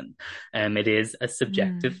person. It is a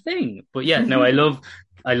subjective Mm. thing. But yeah, no, I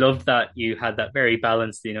love that you had that very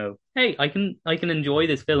balanced, hey, I can enjoy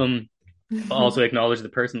this film but also acknowledge the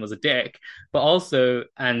person was a dick. But also,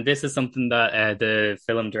 and this is something that the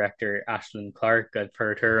film director Ashlyn Clark, I've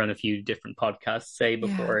heard her on a few different podcasts say Yeah.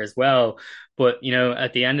 before as well. But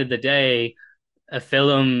at the end of the day, a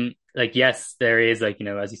film, like, yes, there is, like,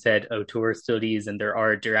 as you said, auteur studies and there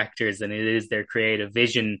are directors and it is their creative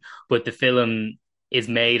vision, but the film is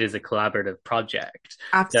made as a collaborative project.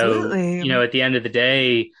 So Absolutely. at the end of the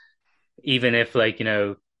day, even if, like,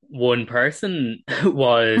 one person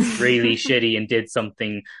was really shitty and did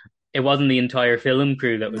something, it wasn't the entire film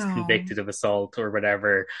crew that was No. convicted of assault or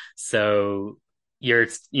whatever. So you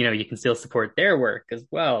can still support their work as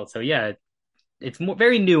well. So yeah, it's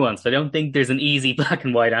very nuanced. I don't think there's an easy black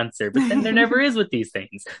and white answer, but then there never is with these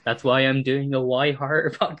things. That's why I'm doing a why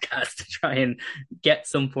horror podcast to try and get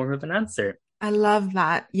some form of an answer. I love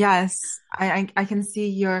that. Yes, I can see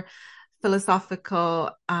your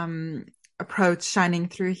philosophical approach shining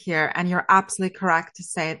through here, and you're absolutely correct to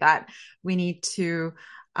say that we need to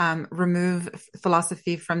remove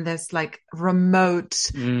philosophy from this like remote,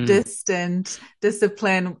 Mm, distant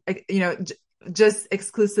discipline, just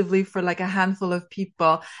exclusively for like a handful of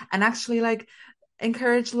people, and actually like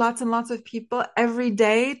encourage lots and lots of people every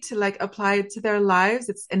day to like apply it to their lives.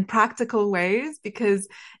 It's in practical ways because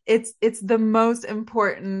it's the most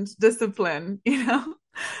important discipline,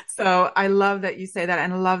 So I love that you say that,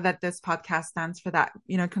 and I love that this podcast stands for that.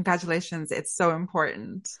 Congratulations. It's so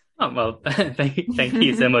important. Oh, well, thank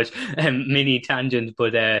you so much. Mini tangent,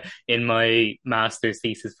 but in my master's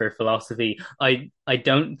thesis for philosophy, I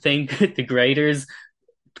don't think the graders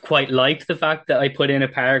quite liked the fact that I put in a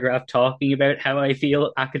paragraph talking about how I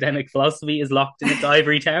feel academic philosophy is locked in its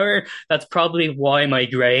ivory tower. That's probably why my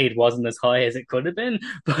grade wasn't as high as it could have been.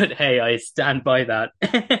 But hey, I stand by that.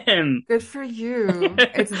 Good for you.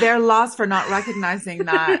 It's their loss for not recognizing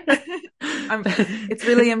that. um, it's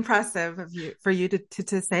really impressive of you for you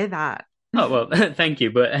to say that. Oh well, thank you.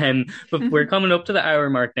 But we're coming up to the hour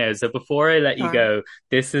mark now. So before I let you Sure. go,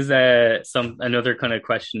 this is another kind of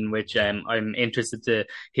question which I'm interested to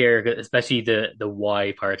hear, especially the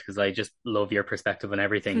why part, because I just love your perspective on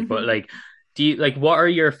everything. But like, do you like what are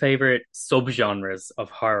your favorite subgenres of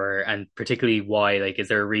horror, and particularly why? Like, is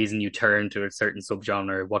there a reason you turn to a certain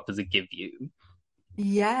subgenre? What does it give you?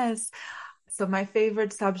 Yes. So my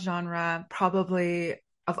favorite subgenre, probably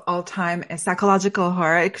of all time is psychological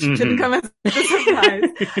horror. It shouldn't Hmm. come as a surprise.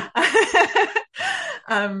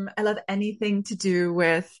 I love anything to do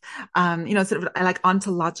with, sort of I like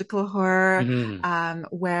ontological horror, Hmm.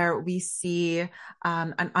 where we see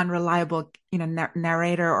an unreliable,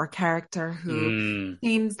 narrator or character who Mm.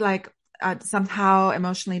 seems like somehow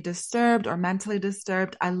emotionally disturbed or mentally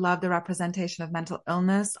disturbed. I love the representation of mental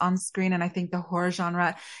illness on screen, and I think the horror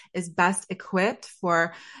genre is best equipped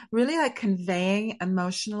for really like conveying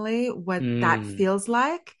emotionally what that Mm. feels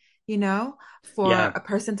like, you know, for Yeah. a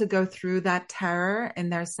person to go through that terror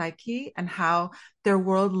in their psyche and how their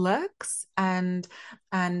world looks. And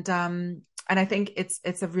I think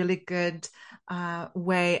it's a really good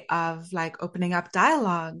way of like opening up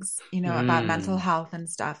dialogues, about mental Mm. health and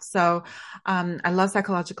stuff. So I love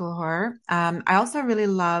psychological horror. I also really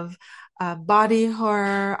love body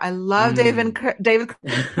horror. I love Mm. David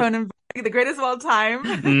Cronenberg, the greatest of all time.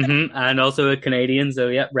 And also a Canadian, so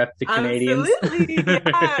yeah, rep the Canadians. Absolutely.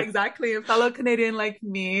 Yeah, exactly. A fellow Canadian like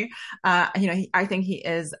me. I think he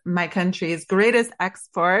is my country's greatest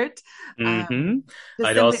export. Hmm. Just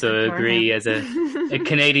I'd simply also adore agree him. as a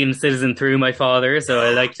Canadian citizen through my father, so I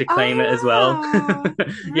like to claim it as well. Oh, wow.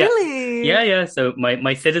 Yeah. Really? Yeah. So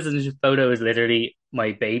my citizenship photo is literally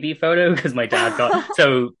my baby photo because my dad got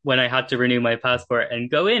so when I had to renew my passport and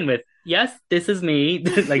go in with yes, this is me,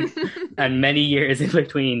 like and many years in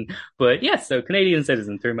between. But yes, so Canadian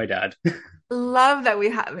citizen through my dad. Love that we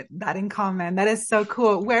have that in common. That is so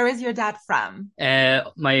cool. Where is your dad from?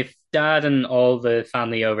 My dad and all the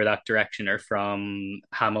family over that direction are from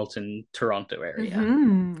Hamilton, Toronto area.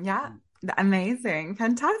 Yeah, amazing.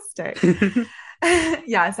 Fantastic.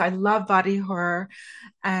 Yeah, so I love body horror.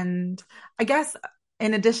 And I guess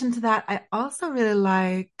in addition to that, I also really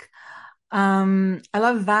like I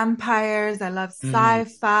love vampires, I love Mm.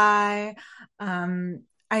 sci-fi.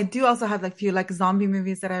 I do also have like few like zombie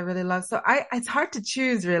movies that I really love. So I it's hard to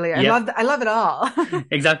choose really. Yep, I love it all.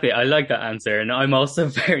 exactly. I like that answer. And I'm also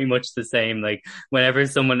very much the same. Like, whenever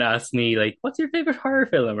someone asks me, like, what's your favorite horror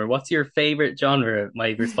film or what's your favorite genre?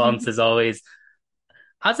 My response is always,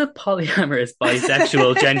 as a polyamorous,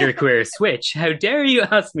 bisexual, genderqueer switch, how dare you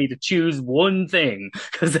ask me to choose one thing?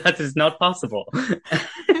 Because that is not possible.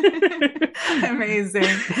 Amazing.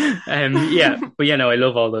 Yeah, but yeah, no, I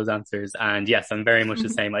love all those answers, and yes, I'm very much the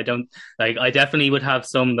same. I don't like. I definitely would have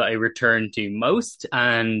some that I return to most,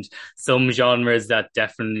 and some genres that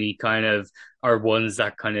definitely kind of are ones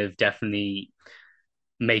that kind of definitely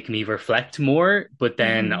make me reflect more, but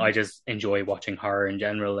then I Mhm. just enjoy watching horror in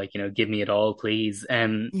general. Like, give me it all, please.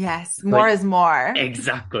 Yes, But more is more.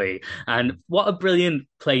 exactly. And what a brilliant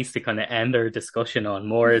place to kind of end our discussion on.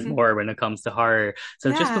 More is more when it comes to horror.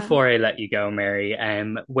 So just Yeah. before I let you go, Mary,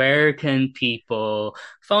 where can people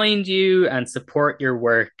find you and support your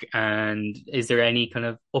work? And is there any kind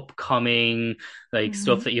of upcoming like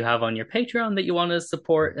stuff Mhm. that you have on your Patreon that you want to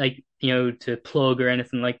support, like, to plug or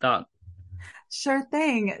anything like that? Sure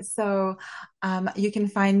thing. So, you can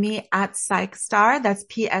find me at Psychstar. That's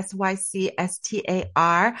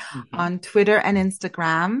PSYCSTAR Hmm. on Twitter and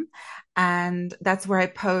Instagram. And that's where I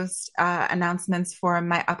post announcements for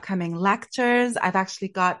my upcoming lectures. I've actually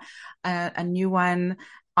got a new one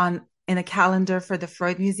on in a calendar for the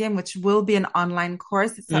Freud Museum, which will be an online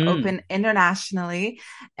course. It's Mm. open internationally.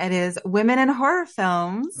 It is Women in Horror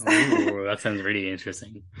Films. Oh, that sounds really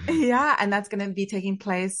interesting. Yeah, and that's going to be taking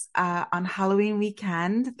place on Halloween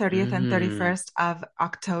weekend, 30th and Mm. 31st of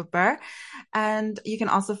October. And you can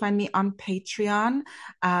also find me on Patreon.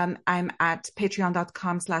 I'm at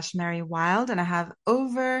patreon.com/Mary Wild, and I have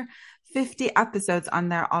over 50 episodes on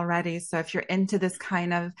there already. So if you're into this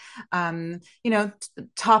kind of,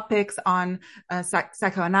 topics on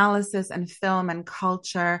psychoanalysis and film and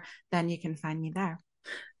culture, then you can find me there.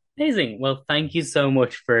 Amazing. Well, thank you so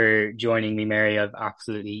much for joining me, Mary. I've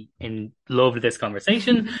absolutely loved this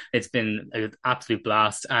conversation. It's been an absolute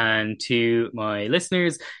blast. And to my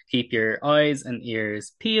listeners, keep your eyes and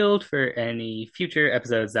ears peeled for any future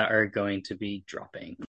episodes that are going to be dropping.